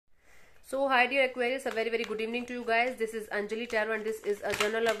So hi dear Aquarius, a very good evening to you guys. This is Anjali Tarot and this is a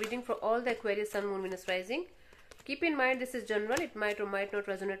general love reading for all the Aquarius Sun, Moon, Venus rising. Keep in mind this is general. It might or might not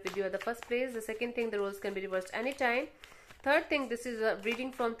resonate with you at the first place. The second thing, the roles can be reversed anytime. Third thing, this is a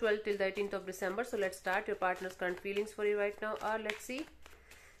reading from 12th till the 18th of December. So let's start. Your partner's current feelings for you right now are, let's see.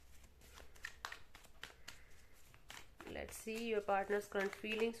 Let's see your partner's current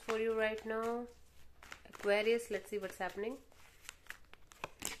feelings for you right now. Aquarius, let's see what's happening.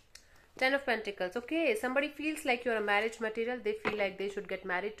 Ten of Pentacles. Okay, somebody feels like you're a marriage material. They feel like they should get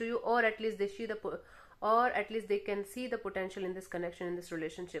married to you, or at least they see they can see the potential in this connection, in this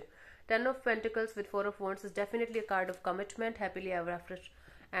relationship. Ten of Pentacles with Four of Wands is definitely a card of commitment, happily ever after,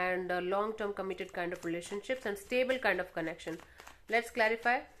 and long-term committed kind of relationships and stable kind of connection. Let's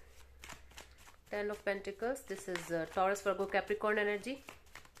clarify. Ten of Pentacles. This is Taurus, Virgo, Capricorn energy.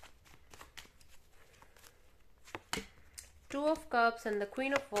 Two of Cups and the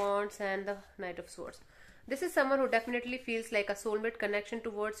Queen of Wands and the Knight of Swords. This is someone who definitely feels like a soulmate connection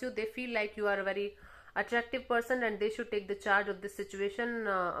towards you. They feel like you are a very attractive person and they should take the charge of this situation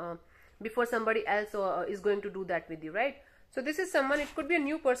before somebody else is going to do that with you, right? So this is someone, it could be a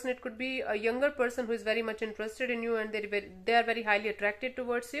new person, it could be a younger person who is very much interested in you and they are very highly attracted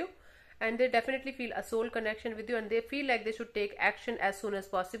towards you, and they definitely feel a soul connection with you and they feel like they should take action as soon as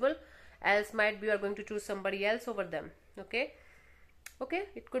possible, else might be you are going to choose somebody else over them. Okay,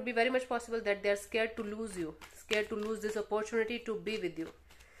 it could be very much possible that they are scared to lose you, scared to lose this opportunity to be with you.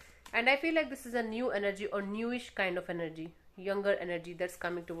 And I feel like this is a new energy or newish kind of energy, younger energy that's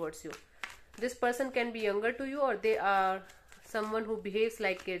coming towards you. This person can be younger to you, or they are someone who behaves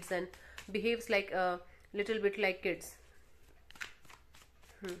like kids and behaves like a little bit like kids.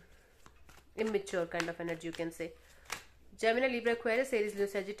 Immature kind of energy, you can say. Gemini, Libra, Aquarius, Aries, Leo,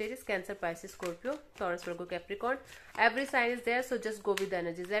 Sagittarius, Cancer, Pisces, Scorpio, Taurus, Virgo, Capricorn. Every sign is there, so just go with the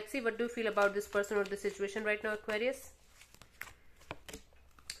energies. Let's see what do you feel about this person or this situation right now, Aquarius.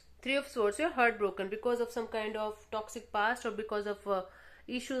 Three of Swords. You're heartbroken because of some kind of toxic past or because of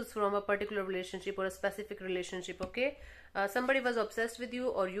issues from a particular relationship or a specific relationship. Okay, somebody was obsessed with you,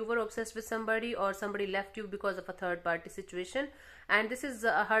 or you were obsessed with somebody, or somebody left you because of a third party situation, and this is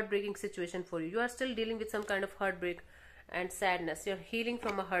a heartbreaking situation for you. You are still dealing with some kind of heartbreak and sadness. You're healing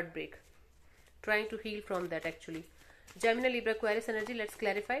from a heartbreak, trying to heal from that actually. Gemini, Libra, Aquarius energy. Let's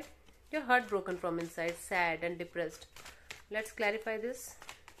clarify. You're heartbroken from inside, sad and depressed. Let's clarify this.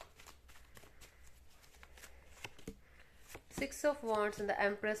 Six of Wands and the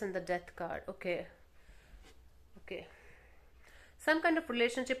Empress and the Death card. Okay, some kind of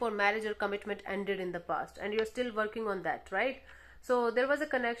relationship or marriage or commitment ended in the past and you're still working on that, right? So there was a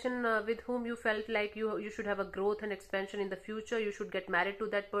connection with whom you felt like you should have a growth and expansion in the future. You should get married to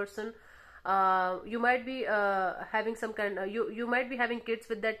that person. You might be having some kind you might be having kids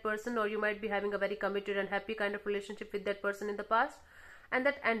with that person, or you might be having a very committed and happy kind of relationship with that person in the past, and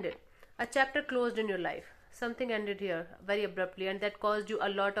that ended. A chapter closed in your life. Something ended here very abruptly, and that caused you a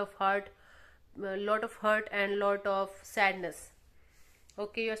lot of hurt and lot of sadness.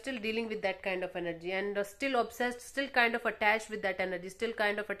 Okay, you're still dealing with that kind of energy and still obsessed, still kind of attached with that energy, still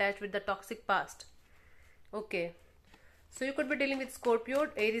kind of attached with the toxic past. Okay, so you could be dealing with Scorpio,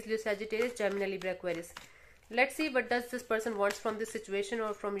 Aries, Leo, Sagittarius, Gemini, Libra, Aquarius. Let's see what does this person wants from this situation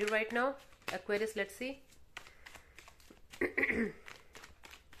or from you right now, Aquarius. Let's see.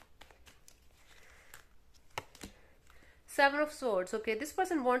 Seven of Swords. Okay, this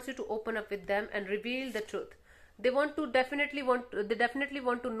person wants you to open up with them and reveal the truth. They definitely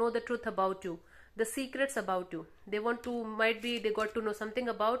want to know the truth about you, the secrets about you. They got to know something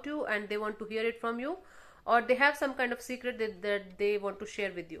about you and they want to hear it from you, or they have some kind of secret that they want to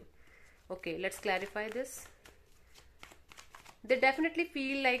share with you. Okay, let's clarify this. They definitely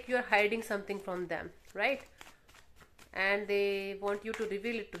feel like you're hiding something from them, right? And they want you to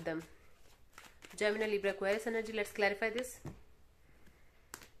reveal it to them. Gemini, Libra, Aquarius energy. Let's clarify this.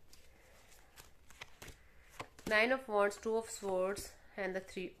 Nine of Wands, Two of Swords and the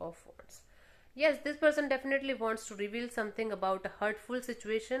Three of Wands. Yes, this person definitely wants to reveal something about a hurtful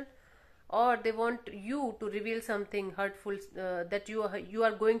situation, or they want you to reveal something hurtful that you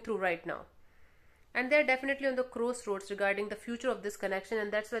are going through right now. And they're definitely on the crossroads regarding the future of this connection,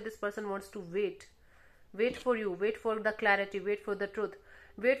 and that's why this person wants to wait for you, wait for the clarity, wait for the truth,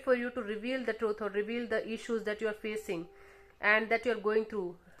 wait for you to reveal the truth or reveal the issues that you are facing and that you are going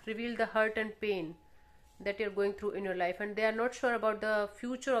through, reveal the hurt and pain that you're going through in your life. And they are not sure about the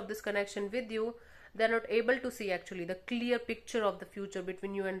future of this connection with you. They're not able to see actually the clear picture of the future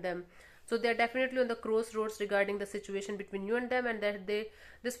between you and them. So they're definitely on the crossroads regarding the situation between you and them, and that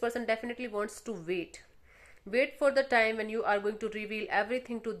this person definitely wants to wait for the time when you are going to reveal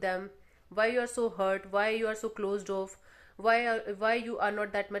everything to them why you are so hurt, why you are so closed off, why you are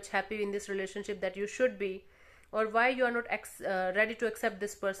not that much happy in this relationship that you should be, or why you are not ready to accept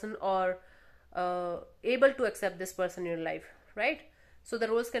this person, or able to accept this person in your life, right? So the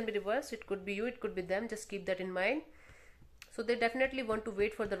roles can be reversed. It could be you, it could be them. Just keep that in mind. So they definitely want to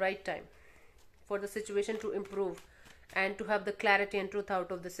wait for the right time for the situation to improve and to have the clarity and truth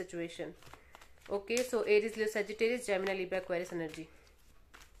out of the situation. Okay, so Aries, Leo, Sagittarius, Gemini, Libra, Aquarius energy.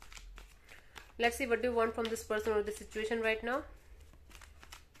 Let's see, what do you want from this person or the situation right now?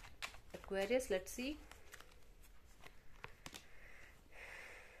 Aquarius, let's see.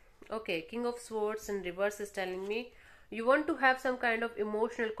 Okay, King of Swords in reverse is telling me you want to have some kind of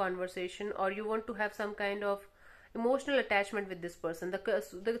emotional conversation, or you want to have some kind of emotional attachment with this person.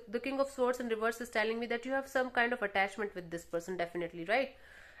 The King of Swords in reverse is telling me that you have some kind of attachment with this person, definitely, right?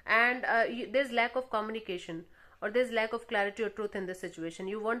 And there's lack of communication, or there's lack of clarity or truth in this situation.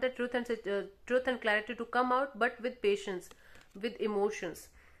 You want the truth and clarity to come out, but with patience, with emotions,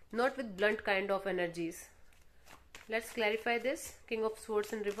 not with blunt kind of energies. Let's clarify this. King of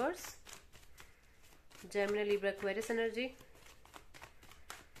Swords in reverse, Gemini, Libra, Aquarius energy.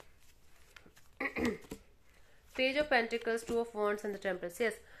 Page of Pentacles, Two of Wands, and the Temperance.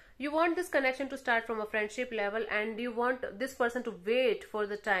 Yes, you want this connection to start from a friendship level, and you want this person to wait for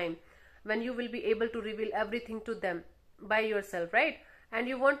the time when you will be able to reveal everything to them by yourself, right? And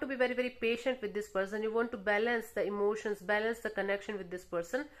you want to be very, very patient with this person. You want to balance the emotions, balance the connection with this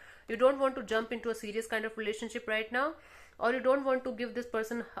person. You don't want to jump into a serious kind of relationship right now, or you don't want to give this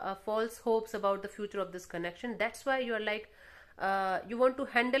person false hopes about the future of this connection. That's why you are like, you want to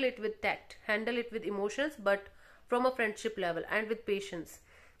handle it with tact, handle it with emotions, but from a friendship level and with patience.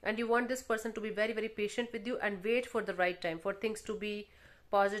 And you want this person to be very, very patient with you and wait for the right time, for things to be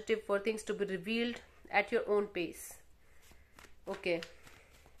positive, for things to be revealed at your own pace. Okay.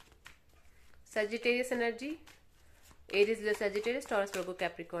 Sagittarius energy, Aries, Leo, Sagittarius, Taurus, Virgo,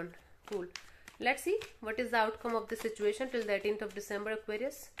 Capricorn. Cool. Let's see what is the outcome of this situation till the 18th of December,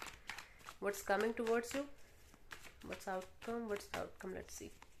 Aquarius. What's coming towards you? What's the outcome? Let's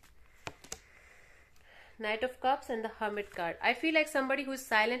see. Knight of Cups and the Hermit card. I feel like somebody who is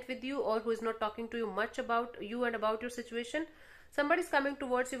silent with you, or who is not talking to you much about you and about your situation, somebody is coming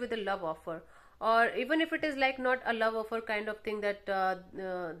towards you with a love offer. Or even if it is like not a love offer kind of thing, that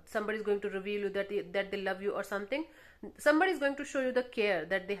somebody is going to reveal you that they love you or something. Somebody is going to show you the care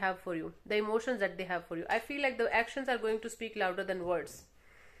that they have for you, the emotions that they have for you. I feel like the actions are going to speak louder than words.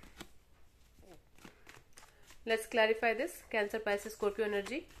 Let's clarify this. Cancer, Pisces, Scorpio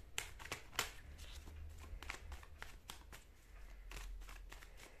energy.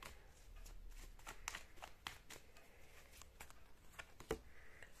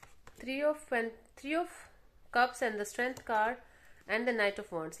 Three of Cups and the Strength card and the Knight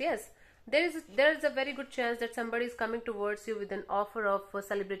of Wands. Yes, there is a very good chance that somebody is coming towards you with an offer of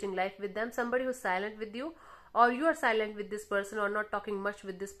celebrating life with them. Somebody who's silent with you, or you are silent with this person, or not talking much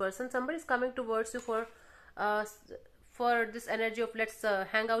with this person. Somebody is coming towards you for this energy of let's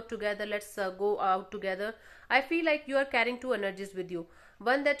hang out together, let's go out together. I feel like you are carrying two energies with you.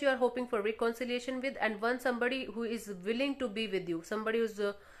 One that you are hoping for reconciliation with, and one somebody who is willing to be with you. Somebody who's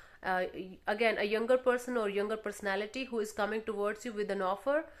again a younger person or younger personality who is coming towards you with an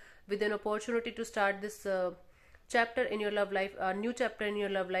offer, with an opportunity to start this chapter in your love life, a new chapter in your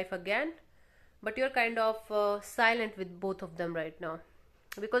love life again. But you're kind of silent with both of them right now,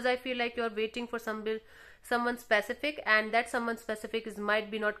 because I feel like you're waiting for someone specific, and that someone specific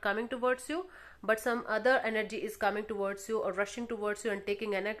might be not coming towards you, but some other energy is coming towards you or rushing towards you and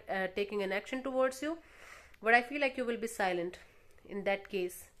taking an action towards you. But I feel like you will be silent in that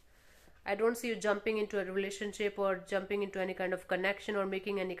case. I don't see you jumping into a relationship or jumping into any kind of connection or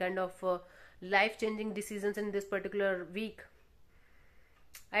making any kind of life-changing decisions in this particular week.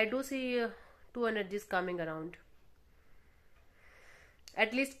 I do see two energies coming around.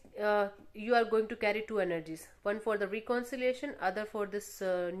 At least you are going to carry two energies. One for the reconciliation, other for this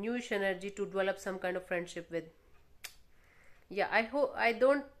newish energy to develop some kind of friendship with. Yeah, I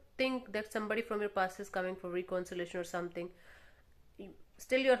don't think that somebody from your past is coming for reconciliation or something.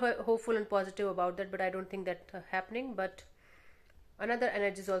 Still you're hopeful and positive about that, but I don't think that happening. But another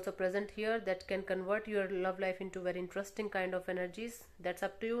energy is also present here that can convert your love life into very interesting kind of energies. That's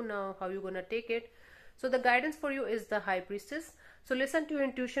up to you now how you're gonna take it. So the guidance for you is the High Priestess. So listen to your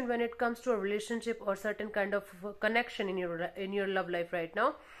intuition when it comes to a relationship or certain kind of connection in your love life right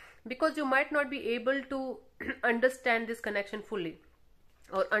now, because you might not be able to understand this connection fully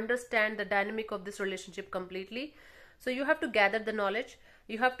or understand the dynamic of this relationship completely. So you have to gather the knowledge,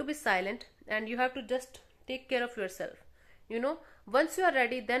 you have to be silent, and you have to just take care of yourself. You know, Once you are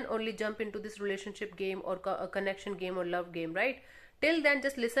ready, then only jump into this relationship game or a connection game or love game, right? Till then,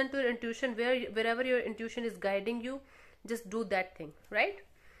 just listen to your intuition. Wherever your intuition is guiding you, just do that thing, right?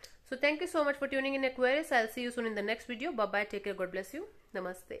 So thank you so much for tuning in, Aquarius. I'll see you soon in the next video. Bye bye, take care, God bless you,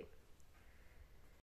 namaste.